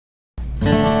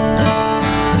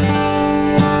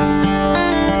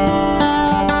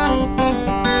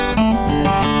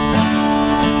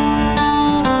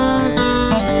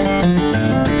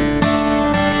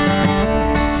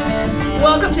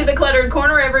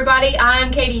everybody.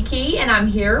 I'm Katie Key, and I'm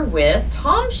here with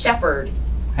Thom Shepherd.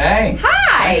 Hey.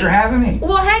 Hi. Thanks for having me.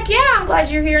 Well, heck yeah, I'm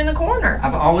glad you're here in the corner.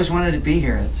 I've always wanted to be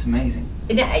here. It's amazing.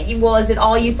 Well, is it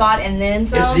all you thought and then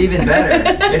some? It's even better.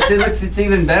 It's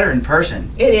even better in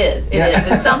person. It is. It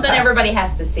is. It's something everybody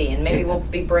has to see, and maybe we'll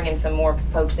be bringing some more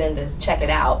folks in to check it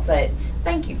out. But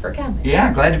thank you for coming.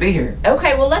 Yeah, glad to be here.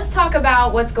 Okay, well, let's talk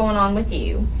about what's going on with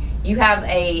you. You have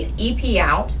a EP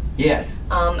out. Yes.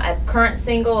 A current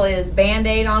single is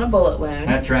Band-Aid on a Bullet Wound.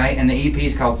 That's right, and the EP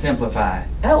is called Simplify.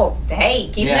 Oh, hey,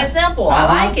 keeping it simple.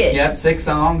 I like it. Yep, 6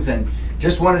 songs, and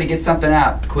just wanted to get something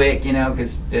out quick,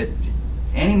 because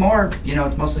anymore,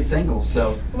 it's mostly singles,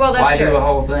 so why do a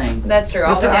whole thing? That's true,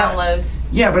 all the downloads.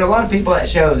 Yeah, but a lot of people at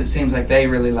shows, it seems like they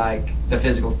really like the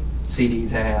physical CD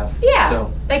to have. Yeah,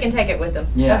 so they can take it with them.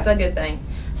 Yeah. That's a good thing.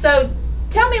 So,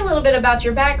 tell me a little bit about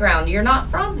your background. You're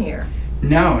not from here.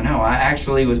 No, I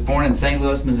actually was born in St.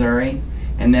 Louis, Missouri,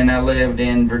 and then I lived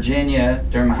in Virginia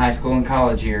during my high school and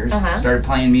college years. Started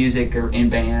playing music in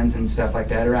bands and stuff like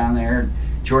that around there.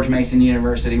 George Mason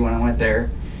University when I went there.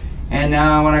 And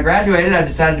when I graduated, I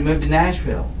decided to move to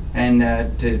Nashville and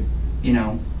to,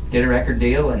 get a record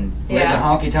deal and live the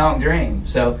honky-tonk dream.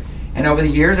 So, and over the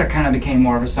years, I kind of became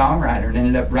more of a songwriter and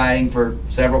ended up writing for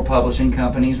several publishing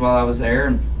companies while I was there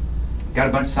and got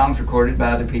a bunch of songs recorded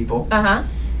by other people.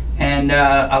 And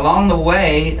along the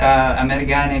way, I met a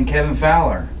guy named Kevin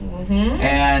Fowler.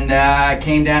 And I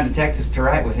came down to Texas to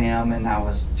write with him, and I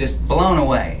was just blown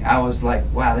away. I was like,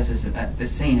 wow,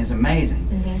 this scene is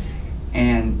amazing.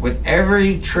 And with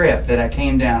every trip that I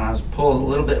came down, I was pulled a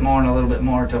little bit more and a little bit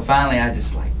more until finally I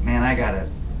just like, man,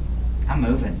 I'm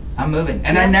moving.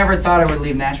 And I never thought I would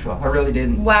leave Nashville. I really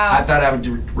didn't. Wow. I thought I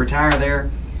would retire there.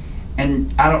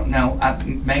 And I don't know,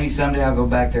 maybe someday I'll go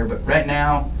back there. But right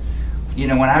now,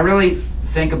 when I really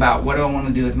think about what do I want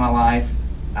to do with my life,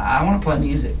 I want to play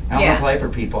music. I want to play for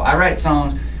people. I write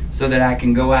songs so that I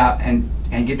can go out and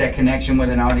get that connection with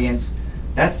an audience.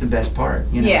 That's the best part,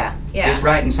 Yeah. Just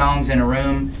writing songs in a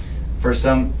room for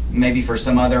some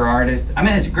other artist. I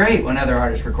mean, it's great when other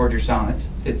artists record your song.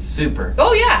 It's super.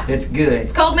 Oh yeah. It's good.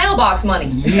 It's called mailbox money.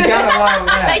 You gotta love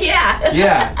that.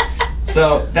 Yeah.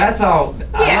 So that's all.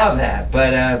 I love that.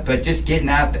 But just getting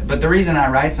out. But the reason I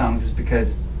write songs is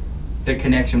because the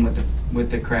connection with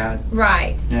the crowd.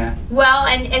 Right. Yeah. Well,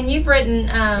 and you've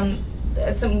written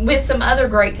with some other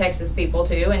great Texas people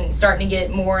too, and starting to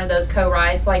get more in those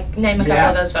co-writes. Like, name a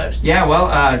couple of those folks. Yeah.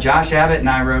 Well, Josh Abbott and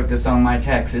I wrote the song "My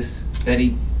Texas" that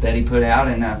he put out,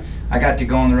 and I got to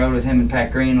go on the road with him and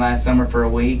Pat Green last summer for a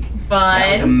week. Fun.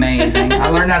 That was amazing. I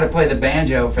learned how to play the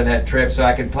banjo for that trip, so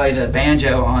I could play the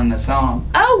banjo on the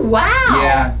song. Oh wow.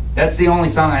 Yeah. That's the only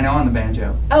song I know on the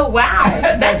banjo. Oh wow.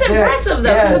 That's impressive though.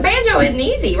 Yes. The banjo isn't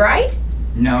easy, right?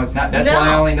 No, it's not. That's why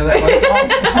I only know that one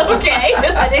song. Okay,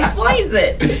 that explains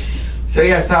it. So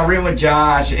I written with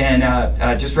Josh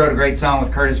and just wrote a great song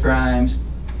with Curtis Grimes.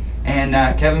 And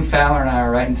Kevin Fowler and I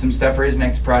are writing some stuff for his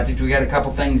next project. We got a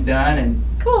couple things done and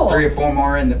 3 or 4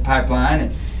 more in the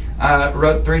pipeline. And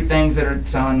wrote 3 things that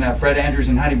are on Fred Andrews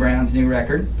and Honey Brown's new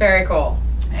record. Very cool.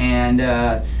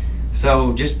 And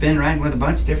so just been writing with a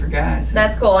bunch of different guys.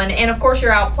 That's cool, and of course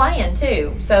you're out playing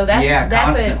too. So that's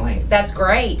constantly. That's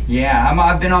great. Yeah,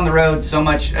 I've been on the road so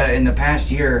much in the past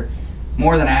year,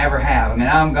 more than I ever have. I mean,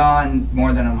 I'm gone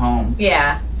more than I'm home.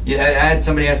 Yeah. I had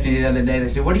somebody ask me the other day. They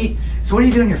said, "What do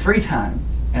you do in your free time?"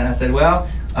 And I said, "Well,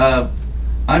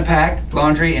 unpack,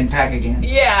 laundry, and pack again."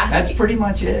 Yeah. That's pretty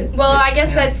much it. Well, I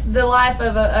guess that's the life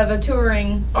of a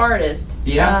touring artist.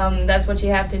 Yeah. That's what you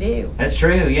have to do. That's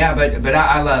true, yeah, but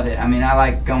I love it. I mean, I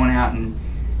like going out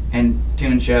and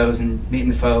doing shows and meeting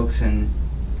the folks, and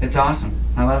it's awesome.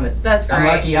 I love it. That's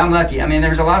great. I'm lucky. I mean,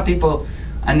 there's a lot of people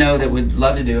I know that would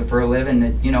love to do it for a living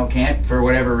that, can't for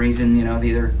whatever reason,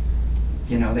 either,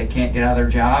 they can't get out of their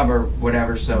job or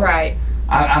whatever, so. Right.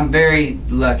 I'm very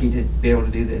lucky to be able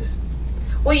to do this.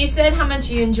 Well, you said how much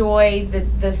you enjoy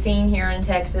the scene here in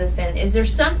Texas, and is there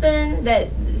something that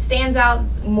stands out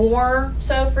more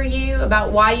so for you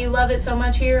about why you love it so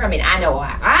much here? I mean, I know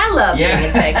why I love being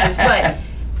in Texas, but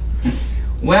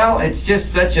well, it's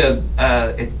just such a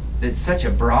it's such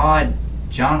a broad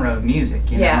genre of music.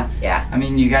 Yeah. I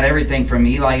mean, you got everything from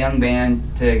Eli Young Band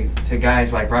to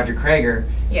guys like Roger Krager.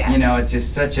 Yeah. It's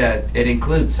just it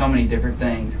includes so many different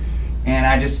things,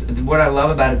 and what I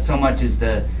love about it so much is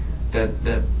the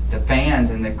fans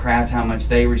and the crowds, how much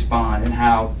they respond and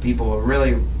how people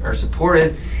really are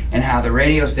supportive and how the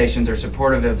radio stations are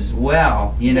supportive as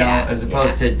well, as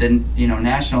opposed to the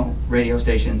national radio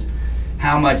stations,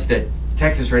 how much the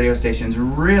Texas radio stations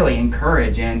really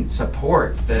encourage and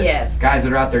support the guys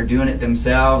that are out there doing it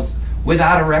themselves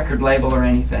without a record label or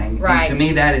anything. Right. And to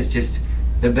me, that is just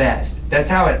the best. That's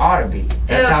how it ought to be.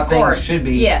 That's how things should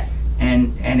be. Yes.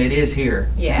 And it is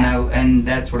here. Yeah. And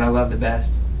that's what I love the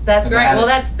best. That's great. Well,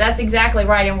 that's exactly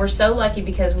right, and we're so lucky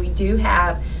because we do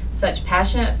have such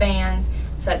passionate fans,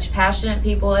 such passionate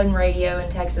people in radio in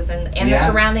Texas and the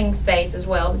surrounding states as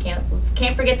well. We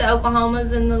can't forget the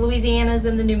Oklahomas and the Louisianas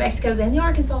and the New Mexicos and the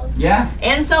Arkansas. Yeah.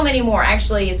 And so many more.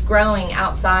 Actually, it's growing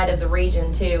outside of the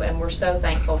region too, and we're so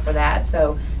thankful for that.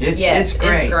 So it's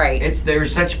great. It's great.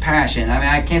 There's such passion. I mean,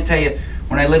 I can't tell you,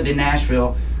 when I lived in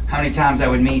Nashville, how many times I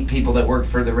would meet people that worked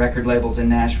for the record labels in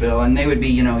Nashville, and they would be,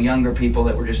 younger people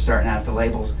that were just starting out at the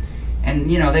labels. And,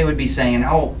 they would be saying,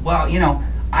 oh, well,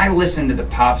 I listen to the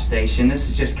pop station. This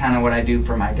is just kind of what I do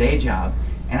for my day job.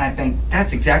 And I think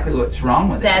that's exactly what's wrong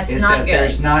with it. That's is not that good.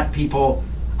 There's not people,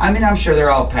 I mean, I'm sure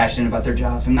they're all passionate about their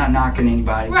jobs. I'm not knocking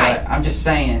anybody. Right. But I'm just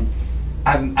saying,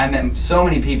 I met so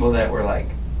many people that were like,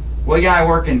 well, yeah, I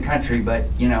work in country, but,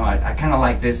 I kind of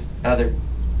like this other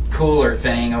cooler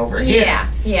thing over here.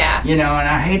 Yeah. And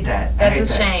I hate that. That's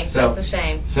a shame. That's a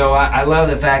shame. So I love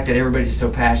the fact that everybody's so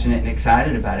passionate and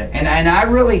excited about it. And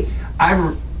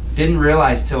I didn't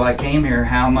realize till I came here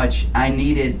how much I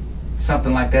needed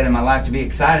something like that in my life to be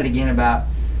excited again about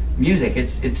music.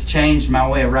 It's changed my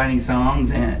way of writing songs,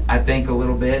 and I think a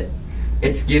little bit.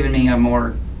 It's given me a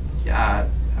more a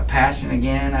passion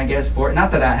again, I guess, for it.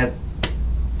 Not that I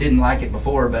didn't like it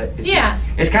before, but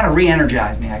it's kind of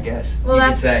re-energized me, I guess. Well, you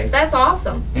could say. That's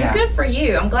awesome. Yeah. Well, good for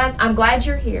you. I'm glad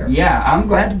you're here. Yeah, I'm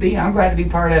glad to be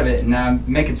part of it, and I'm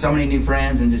making so many new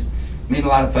friends and just meeting a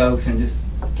lot of folks, and just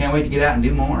can't wait to get out and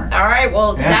do more. All right,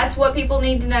 well, that's what people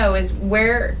need to know is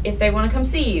where, if they want to come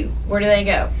see you, where do they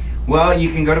go? Well,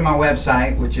 you can go to my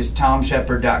website, which is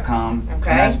thomshepherd.com.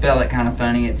 Okay. And I spell it kind of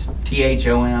funny. It's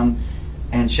Thom,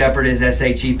 and Shepherd is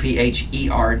Shepherd.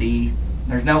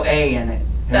 There's no A in it.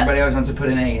 Everybody always wants to put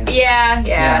an A in it.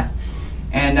 Yeah.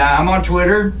 And I'm on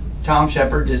Twitter, Thom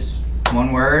Shepherd, just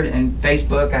one word. And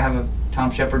Facebook, I have a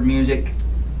Thom Shepherd Music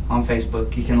on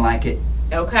Facebook. You can like it.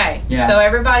 Okay. Yeah. So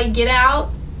everybody get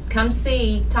out, come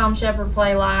see Thom Shepherd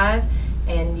play live,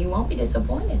 and you won't be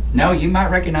disappointed. No, you might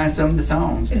recognize some of the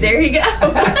songs. There you go.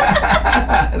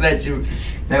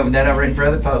 that I've written for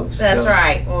other folks. That's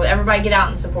right. Well, everybody get out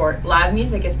and support live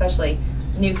music, especially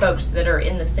new folks that are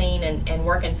in the scene and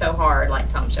working so hard like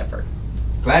Thom Shepherd.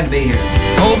 Glad to be here.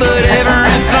 Oh, but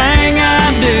everything